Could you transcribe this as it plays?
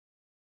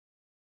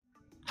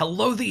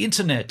Hello the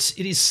internet,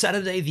 it is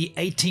Saturday the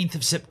 18th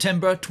of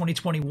September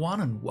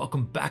 2021 and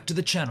welcome back to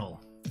the channel.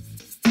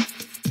 I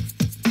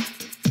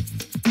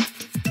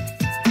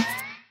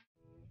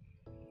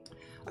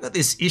got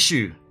this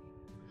issue.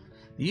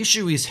 The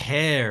issue is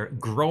hair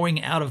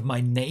growing out of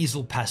my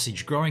nasal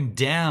passage, growing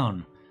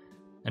down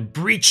and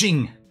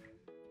breaching.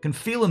 Can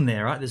feel them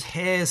there, right? There's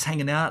hairs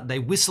hanging out, they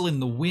whistle in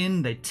the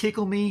wind, they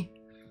tickle me.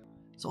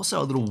 It's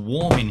also a little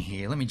warm in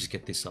here. Let me just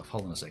get this off,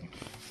 hold on a second.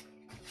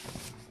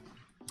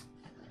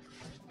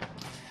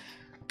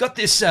 Got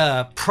this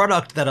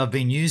product that I've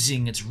been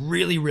using. It's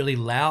really, really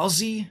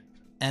lousy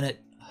and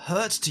it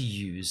hurts to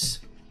use.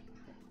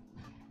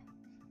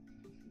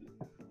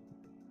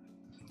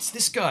 It's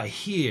this guy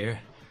here.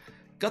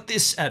 Got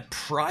this at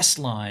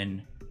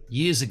Priceline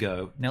years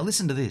ago. Now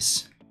listen to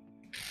this.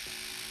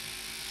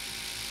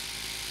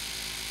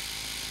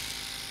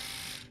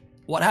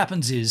 What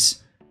happens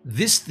is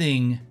this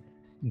thing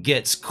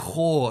gets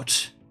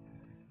caught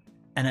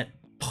and it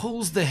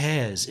pulls the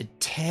hairs, it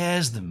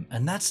tears them,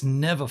 and that's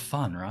never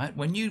fun, right?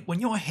 When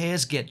your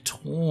hairs get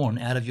torn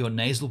out of your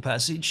nasal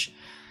passage,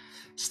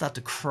 start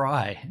to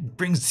cry. It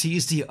brings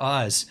tears to your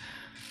eyes.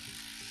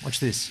 Watch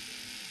this.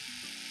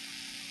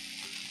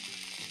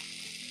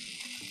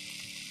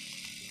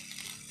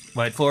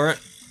 Wait for it.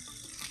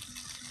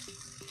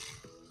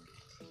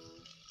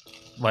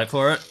 Wait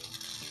for it.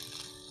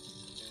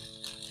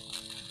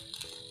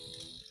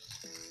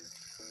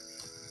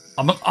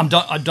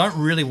 I don't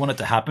really want it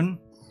to happen.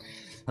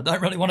 I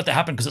don't really want it to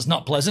happen because it's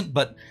not pleasant,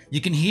 but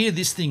you can hear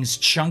this thing's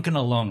chunking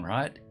along,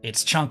 right?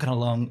 It's chunking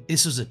along.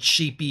 This is a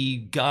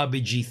cheapy,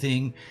 garbagey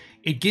thing.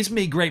 It gives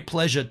me great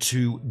pleasure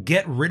to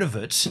get rid of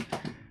it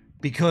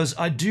because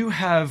I do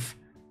have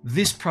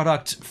this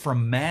product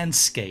from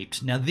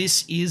Manscaped. Now,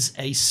 this is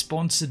a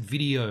sponsored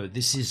video.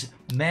 This is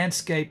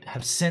Manscaped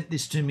have sent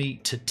this to me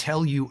to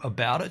tell you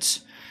about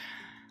it.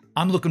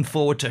 I'm looking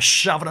forward to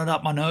shoving it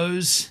up my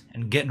nose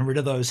and getting rid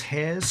of those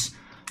hairs.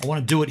 I want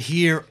to do it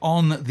here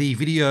on the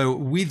video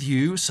with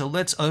you, so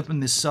let's open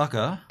this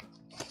sucker.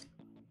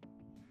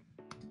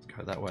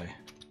 Go that way.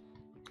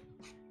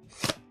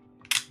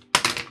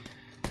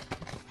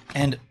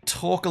 And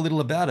talk a little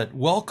about it.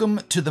 Welcome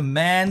to the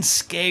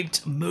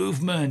Manscaped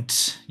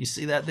movement. You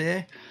see that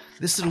there?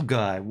 This little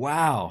guy,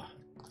 wow.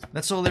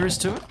 That's all there is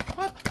to it?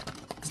 What?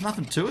 There's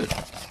nothing to it.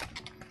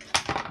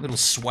 Little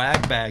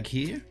swag bag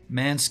here.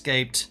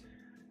 Manscaped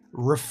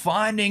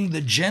refining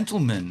the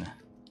gentleman.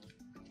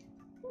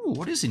 Ooh,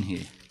 what is in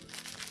here?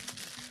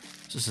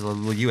 It's just a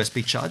little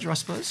USB charger, I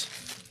suppose.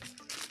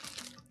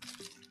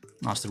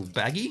 Nice little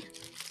baggie.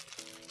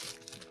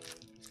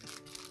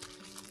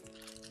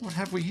 What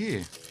have we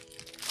here?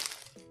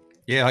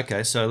 Yeah,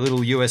 okay, so a little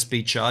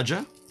USB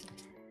charger.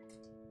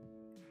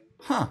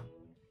 Huh.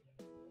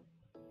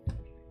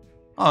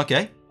 Oh,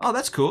 okay. Oh,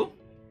 that's cool.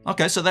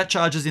 Okay, so that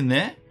charger's in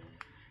there.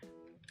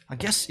 I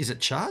guess, is it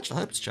charged? I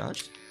hope it's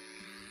charged.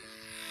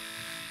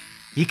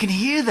 You can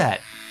hear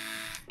that.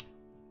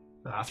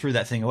 I threw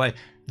that thing away.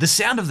 The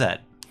sound of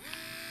that.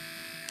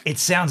 It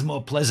sounds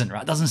more pleasant,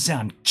 right? It doesn't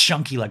sound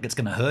chunky like it's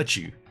going to hurt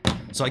you.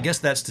 So I guess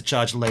that's to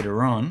charge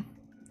later on.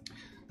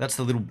 That's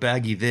the little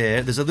baggie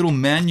there. There's a little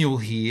manual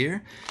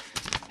here.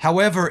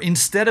 However,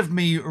 instead of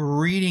me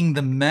reading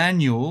the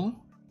manual,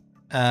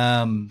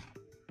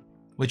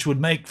 which would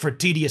make for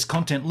tedious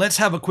content, let's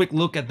have a quick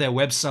look at their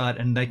website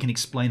and they can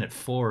explain it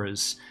for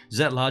us. Is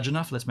that large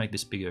enough? Let's make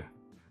this bigger.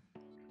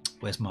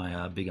 Where's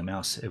my bigger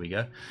mouse? There we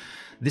go.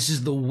 This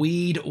is the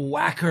Weed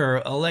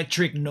Whacker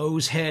Electric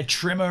Nose Hair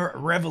Trimmer,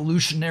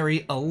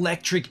 revolutionary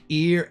electric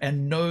ear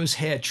and nose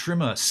hair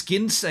trimmer,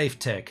 skin safe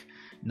tech,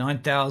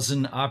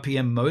 9,000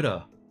 RPM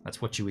motor.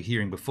 That's what you were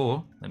hearing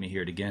before. Let me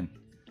hear it again.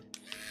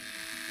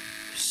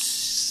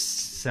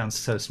 Sounds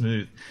so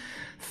smooth.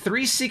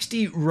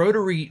 360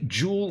 rotary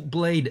dual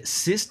blade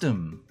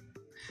system.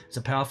 It's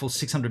a powerful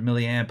 600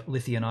 milliamp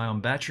lithium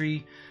ion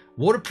battery.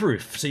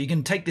 Waterproof, so you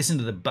can take this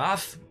into the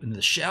bath, into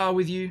the shower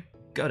with you,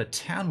 go to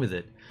town with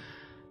it.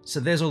 So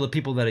there's all the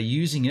people that are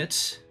using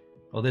it.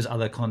 Well, there's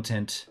other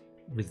content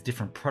with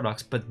different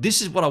products, but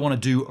this is what I want to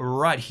do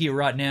right here,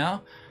 right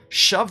now.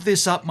 Shove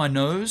this up my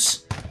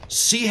nose,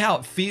 see how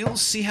it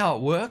feels, see how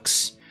it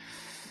works.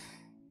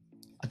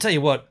 I tell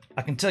you what,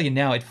 I can tell you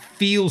now, it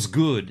feels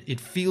good. It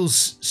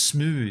feels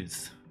smooth.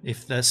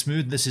 If that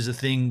smoothness is a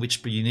thing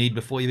which you need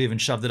before you've even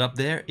shoved it up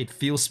there, it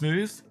feels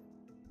smooth.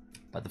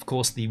 But of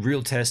course, the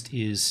real test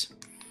is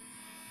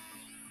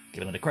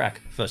giving it a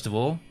crack, first of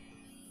all.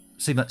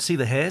 See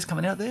the hairs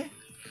coming out there?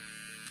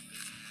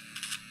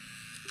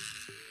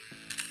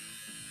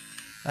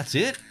 That's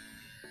it.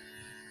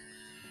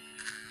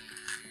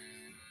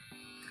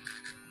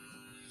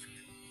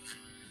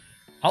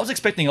 I was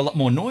expecting a lot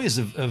more noise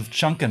of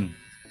chunking.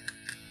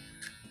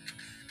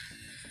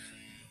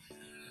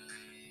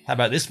 How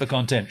about this for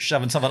content?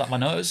 Shoving something up my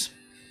nose.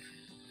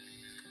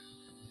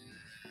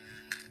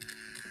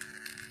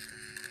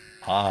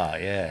 Ah,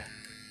 yeah.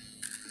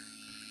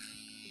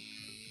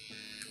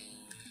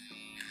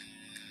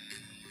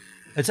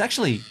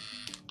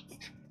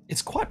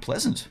 It's quite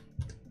pleasant.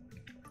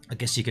 I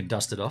guess you could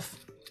dust it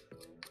off.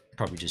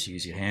 Probably just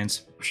use your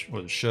hands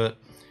or the shirt.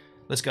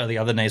 Let's go to the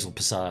other nasal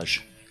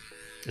passage.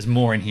 There's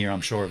more in here,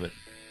 I'm sure of it.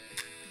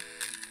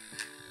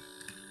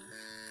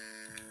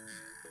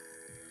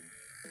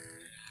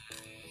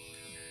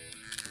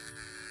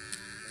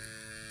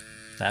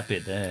 That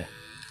bit there.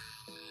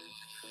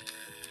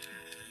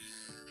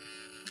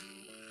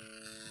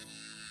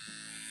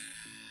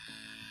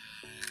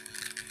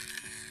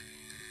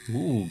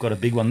 Ooh, got a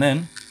big one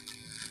then.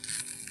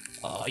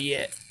 Oh,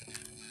 yeah.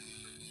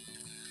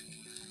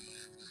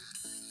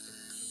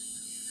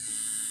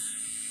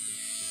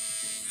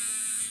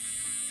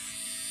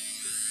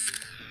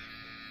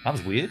 That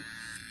was weird.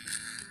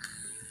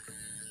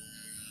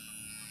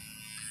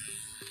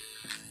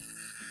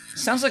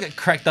 Sounds like it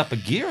cracked up a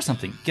gear or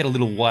something. Get a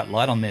little white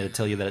light on there to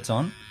tell you that it's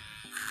on.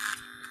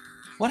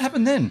 What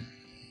happened then?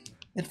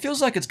 It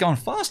feels like it's going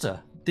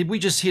faster. Did we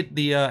just hit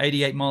the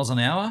 88 miles an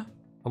hour?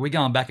 Are we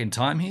going back in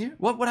time here?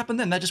 What happened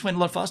then? That just went a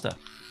lot faster.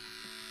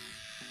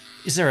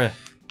 Is there a...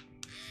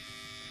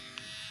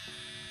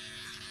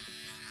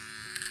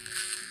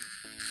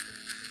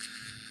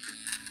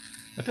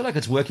 I feel like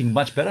it's working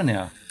much better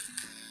now.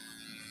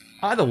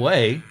 Either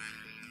way,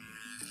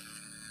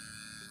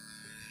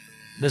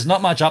 there's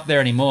not much up there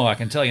anymore, I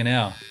can tell you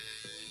now.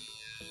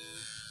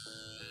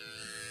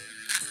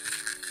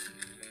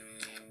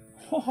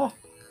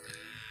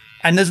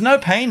 And there's no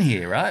pain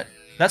here, right?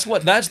 That's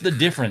the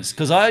difference,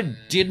 because I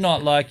did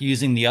not like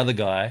using the other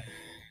guy.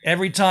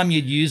 Every time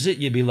you'd use it,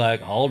 you'd be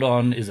like, hold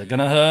on, is it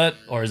gonna hurt?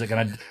 Or is it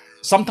gonna...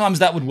 Sometimes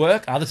that would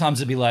work, other times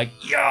it'd be like,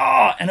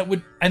 yeah, and it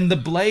would... And the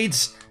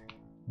blades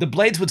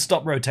would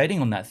stop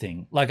rotating on that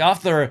thing. Like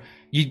after,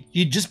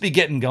 you'd just be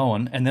getting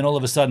going, and then all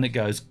of a sudden it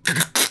goes...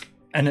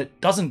 And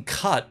it doesn't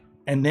cut,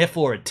 and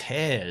therefore it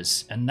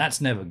tears, and that's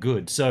never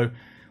good. So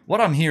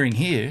what I'm hearing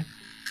here...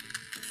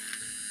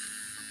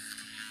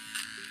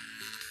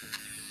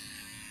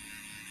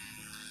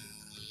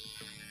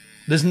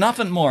 There's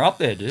nothing more up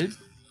there, dude.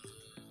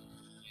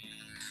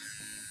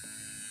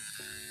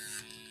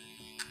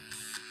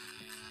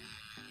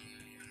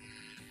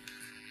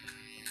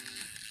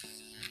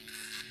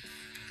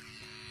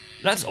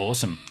 That's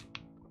awesome.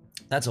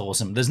 That's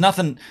awesome. There's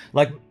nothing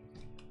like...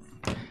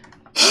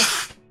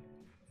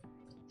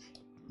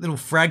 little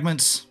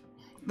fragments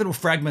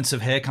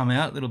of hair come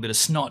out, a little bit of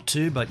snot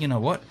too, but you know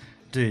what?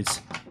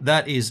 Dudes,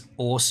 that is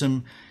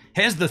awesome.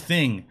 Here's the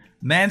thing.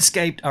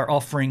 Manscaped are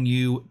offering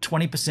you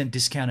 20%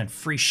 discount and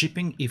free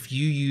shipping if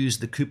you use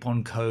the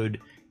coupon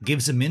code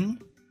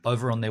GIVESAMIN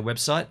over on their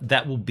website.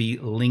 That will be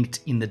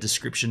linked in the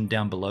description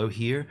down below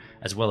here,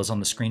 as well as on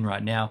the screen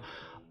right now.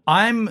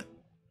 I'm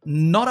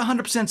not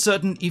 100%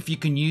 certain if you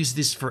can use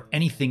this for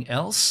anything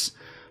else,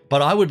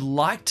 but I would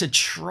like to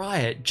try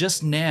it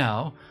just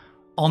now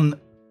on...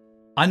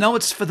 I know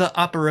it's for the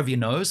upper of your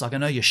nose, like I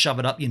know you shove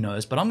it up your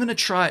nose, but I'm going to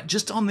try it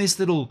just on this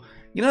little,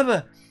 you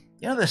know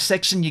the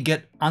section you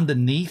get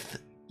underneath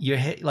your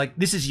head, like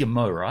this is your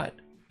mo, right?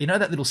 You know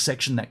that little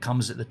section that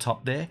comes at the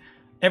top there?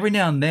 Every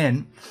now and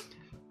then,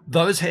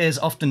 those hairs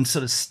often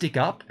sort of stick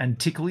up and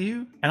tickle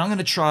you, and I'm going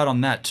to try it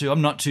on that too.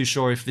 I'm not too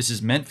sure if this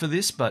is meant for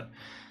this, but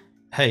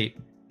hey,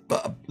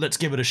 let's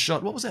give it a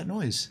shot. What was that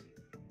noise?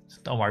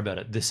 Don't worry about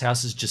it. This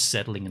house is just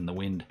settling in the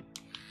wind.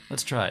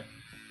 Let's try it.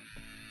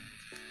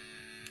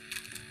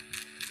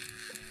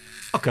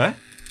 Okay.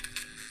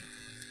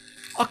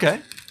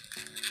 Okay.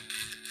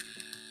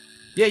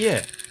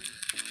 Yeah.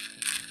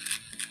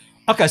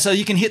 Okay, so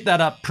you can hit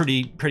that up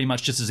pretty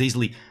much just as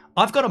easily.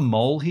 I've got a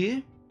mole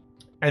here,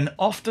 and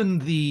often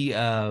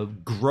the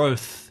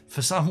growth,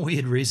 for some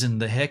weird reason,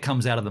 the hair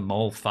comes out of the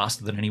mole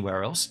faster than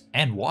anywhere else,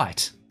 and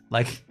white.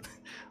 Like,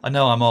 I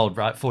know I'm old,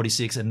 right?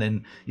 46, and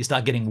then you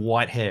start getting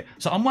white hair.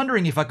 So I'm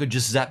wondering if I could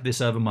just zap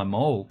this over my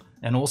mole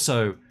and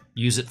also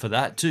use it for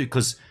that too,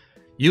 because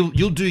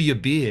you'll do your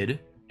beard,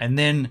 and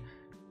then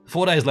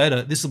 4 days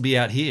later, this will be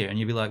out here, and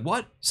you'll be like,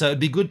 what? So it'd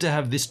be good to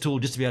have this tool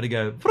just to be able to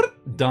go,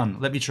 done.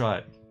 Let me try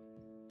it.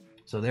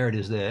 So there it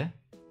is there.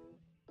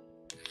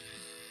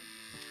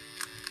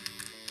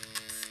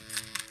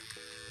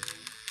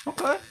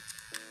 Okay.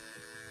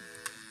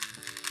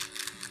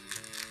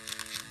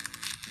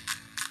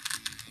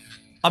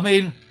 I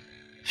mean,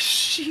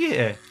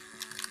 shit.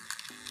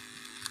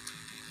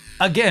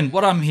 Again,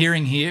 what I'm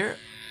hearing here,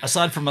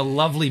 aside from a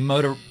lovely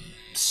motor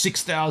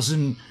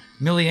 6,000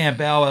 milliamp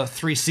hour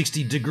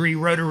 360 degree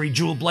rotary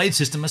dual blade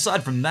system,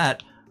 aside from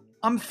that,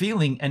 I'm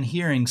feeling and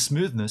hearing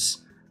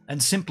smoothness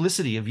and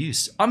simplicity of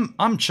use. I'm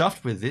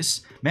chuffed with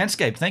this.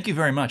 Manscaped, thank you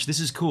very much. This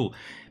is cool.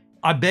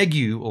 I beg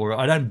you, or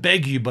I don't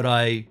beg you, but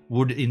I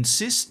would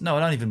insist. No,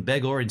 I don't even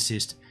beg or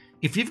insist.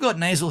 If you've got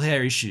nasal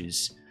hair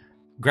issues,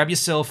 grab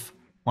yourself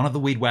one of the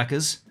weed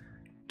whackers,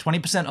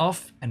 20%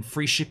 off and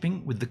free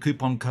shipping with the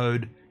coupon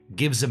code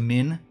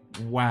GIVESAMIN.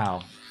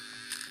 Wow.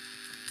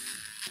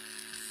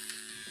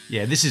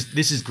 Yeah, this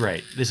is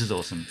great. This is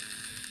awesome.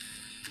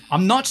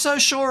 I'm not so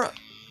sure.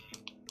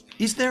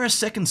 Is there a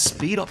second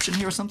speed option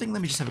here or something?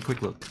 Let me just have a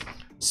quick look.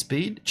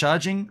 Speed,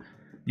 charging,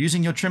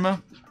 using your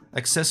trimmer,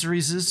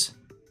 accessories is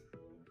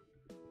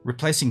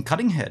replacing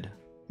cutting head.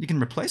 You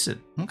can replace it.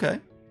 Okay.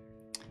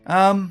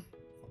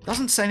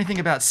 Doesn't say anything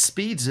about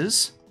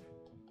speedses.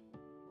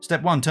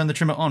 Step 1, turn the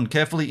trimmer on.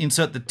 Carefully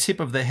insert the tip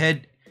of the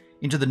head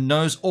into the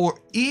nose or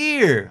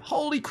ear.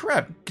 Holy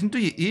crap. Can do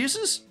your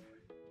ears?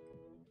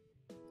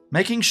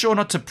 Making sure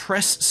not to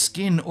press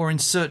skin or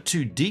insert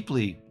too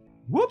deeply.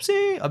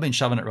 Whoopsie. I've been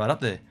shoving it right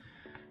up there.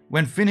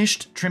 When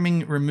finished,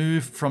 trimming,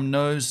 remove from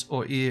nose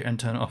or ear and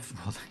turn off.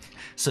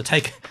 So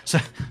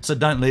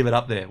don't leave it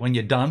up there. When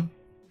you're done,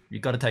 you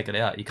got to take it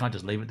out. You can't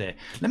just leave it there.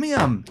 Let me, I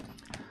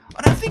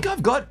don't think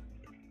I've got,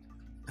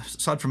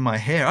 aside from my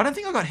hair, I don't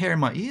think I've got hair in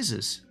my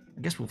ears.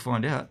 I guess we'll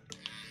find out.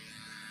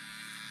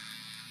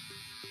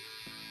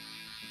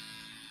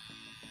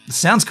 It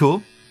sounds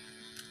cool.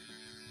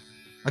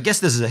 I guess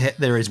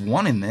there is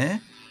one in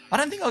there. I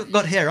don't think I've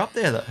got hair up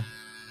there though.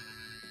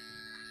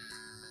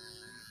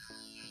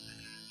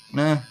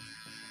 Nah.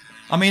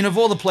 I mean, of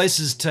all the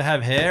places to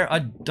have hair, I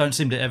don't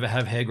seem to ever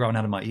have hair growing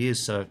out of my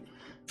ears, so...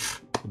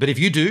 But if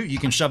you do, you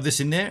can shove this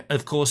in there.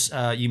 Of course,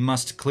 you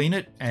must clean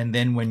it, and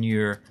then when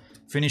you're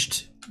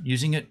finished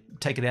using it,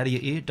 take it out of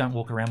your ear. Don't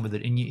walk around with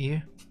it in your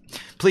ear.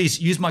 Please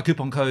use my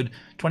coupon code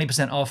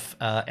 20% off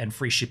and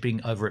free shipping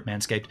over at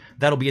Manscaped.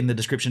 That'll be in the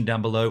description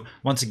down below.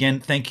 Once again,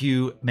 thank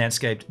you,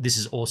 Manscaped. This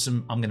is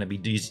awesome. I'm going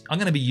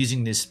to be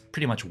using this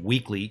pretty much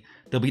weekly.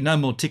 There'll be no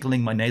more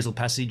tickling my nasal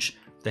passage.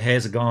 The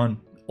hairs are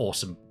gone.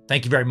 Awesome.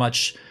 Thank you very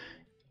much.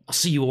 I'll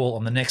see you all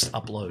on the next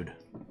upload.